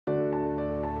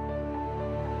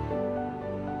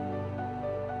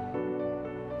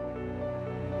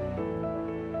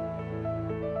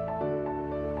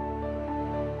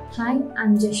Hi,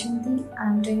 I'm Jaswanthi.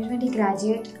 I'm 2020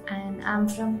 graduate and I'm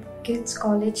from Kids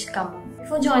College, Khammam.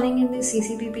 Before joining in the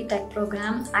CCBP tech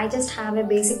program, I just have a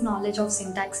basic knowledge of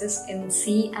syntaxes in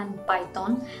C and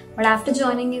Python. But after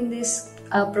joining in this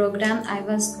program, I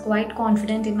was quite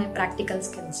confident in my practical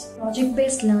skills.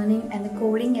 Project-based learning and the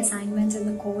coding assignments and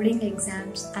the coding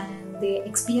exams and the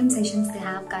XPM sessions they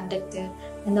have conducted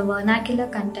and the vernacular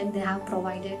content they have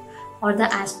provided or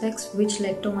the aspects which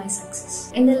led to my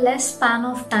success. In the less span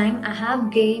of time, I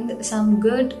have gained some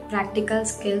good practical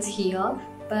skills here,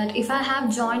 but if I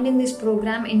have joined in this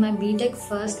program in my BTech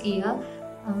first year,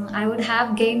 I would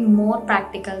have gained more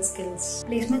practical skills.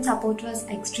 Placement support was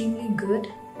extremely good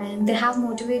and they have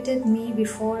motivated me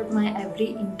before my every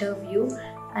interview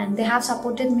and they have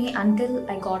supported me until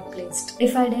I got placed.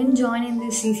 If I didn't join in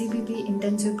this CCBP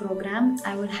intensive program,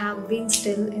 I would have been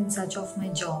still in search of my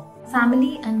job.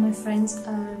 Family and my friends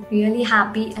are really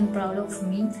happy and proud of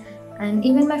me, and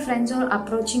even my friends are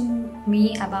approaching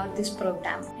me about this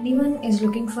program. Anyone is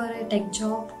looking for a tech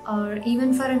job or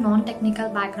even for a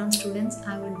non-technical background students,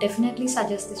 I would definitely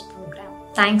suggest this program.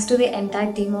 Thanks to the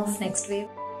entire team of NxtWave.